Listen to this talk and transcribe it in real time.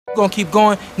gonna keep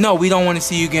going? No, we don't want to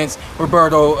see you against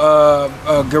Robert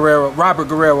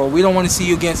Guerrero. We don't want to see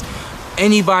you against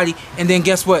anybody. And then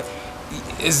guess what?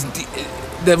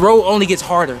 The road only gets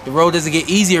harder. The road doesn't get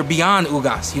easier beyond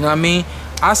Ugas. You know what I mean?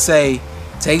 I say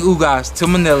take Ugas to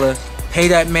Manila, pay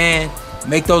that man,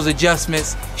 make those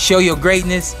adjustments, show your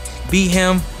greatness, beat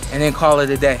him, and then call it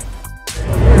a day.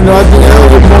 You know, I think Errol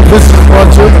was more vicious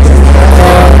puncher.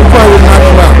 He probably would knock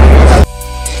him out.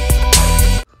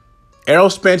 Errol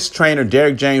Spence trainer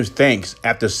Derrick James thinks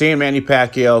after seeing Manny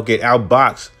Pacquiao get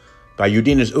outboxed by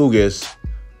Yordenis Ugas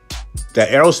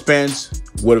that Errol Spence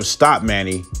would have stopped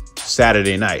Manny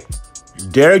Saturday night.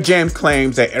 Derrick James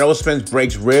claims that Errol Spence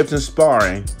breaks ribs in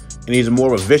sparring and he's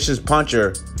more of a vicious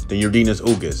puncher than Yordenis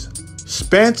Ugas.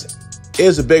 Spence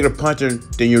is a bigger puncher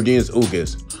than Yordenis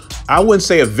Ugas. I wouldn't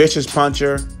say a vicious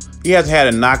puncher. He hasn't had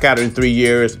a knockout in 3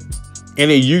 years,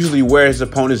 and he usually wears his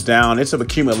opponents down. It's an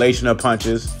accumulation of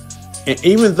punches. And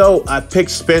even though I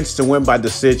picked Spence to win by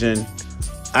decision,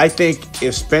 I think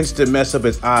if Spence didn't mess up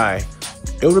his eye,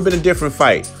 it would have been a different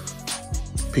fight.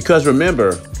 Because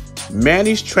remember,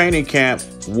 Manny's training camp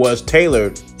was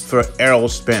tailored for Errol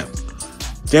Spence.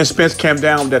 Then Spence came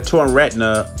down with that torn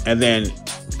retina, and then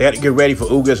they had to get ready for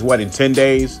Ugas, what, in 10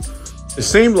 days? It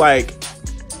seemed like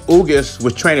Ugas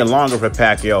was training longer for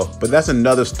Pacquiao, but that's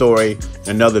another story,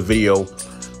 another video.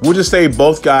 We'll just say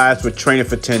both guys were training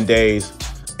for 10 days.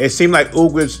 It seemed like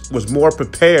Ugas was more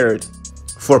prepared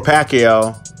for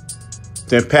Pacquiao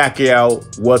than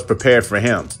Pacquiao was prepared for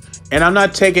him. And I'm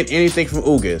not taking anything from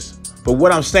Ugas, but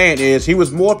what I'm saying is he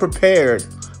was more prepared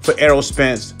for Errol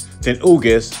Spence than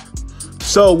Ugas.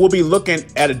 So we'll be looking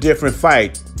at a different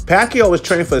fight. Pacquiao was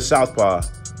training for the southpaw.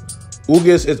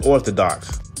 Ugas is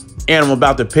orthodox. And I'm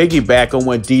about to piggyback on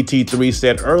what DT3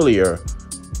 said earlier.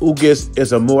 Ugas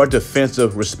is a more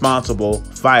defensive, responsible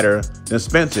fighter than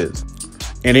Spence is.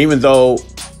 And even though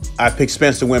I picked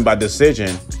Spence to win by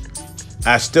decision,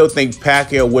 I still think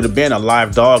Pacquiao would have been a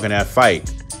live dog in that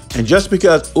fight. And just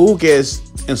because Ugas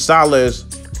and Salas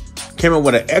came up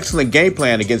with an excellent game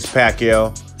plan against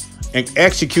Pacquiao and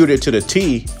executed it to the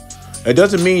T, it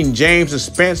doesn't mean James and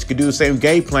Spence could do the same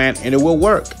game plan and it will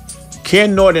work.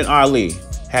 Ken Norton and Ali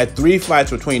had 3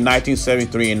 fights between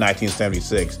 1973 and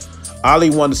 1976. Ali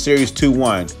won the series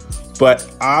 2-1, but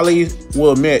Ali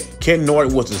will admit Ken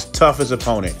Norton was his toughest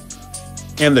opponent.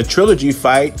 In the trilogy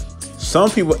fight, some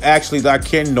people actually thought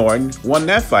Ken Norton won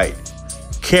that fight.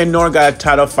 Ken Norton got a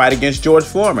title fight against George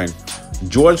Foreman.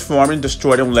 George Foreman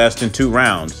destroyed him less than 2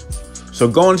 rounds. So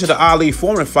going into the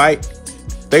Ali-Foreman fight,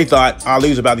 they thought Ali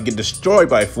was about to get destroyed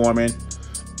by Foreman,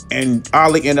 and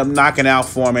Ali ended up knocking out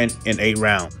Foreman in 8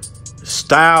 rounds.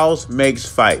 Styles makes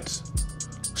fights.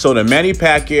 So the Manny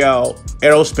Pacquiao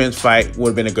Errol Spence fight would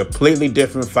have been a completely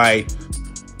different fight.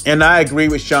 And I agree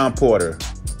with Sean Porter.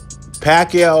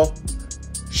 Pacquiao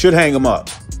should hang him up.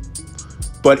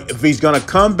 But if he's going to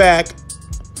come back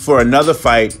for another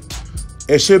fight,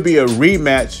 it should be a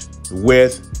rematch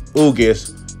with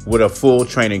Ugas with a full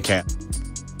training camp.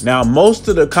 Now, most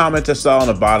of the comments I saw on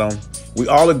the bottom, we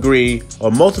all agree,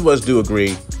 or most of us do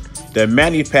agree, that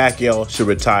Manny Pacquiao should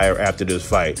retire after this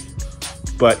fight.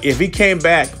 But if he came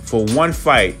back for one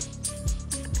fight,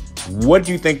 what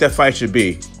do you think that fight should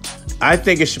be? I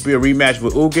think it should be a rematch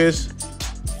with Ugas.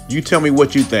 You tell me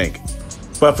what you think.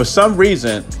 But for some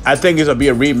reason, I think it's going to be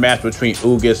a rematch between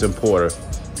Ugas and Porter.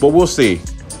 But we'll see.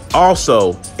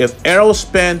 Also, if Errol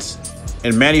Spence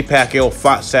and Manny Pacquiao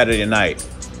fought Saturday night,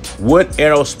 would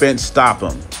Errol Spence stop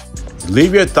him?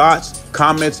 Leave your thoughts,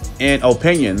 comments, and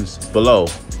opinions below.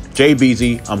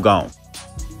 JBZ, I'm gone.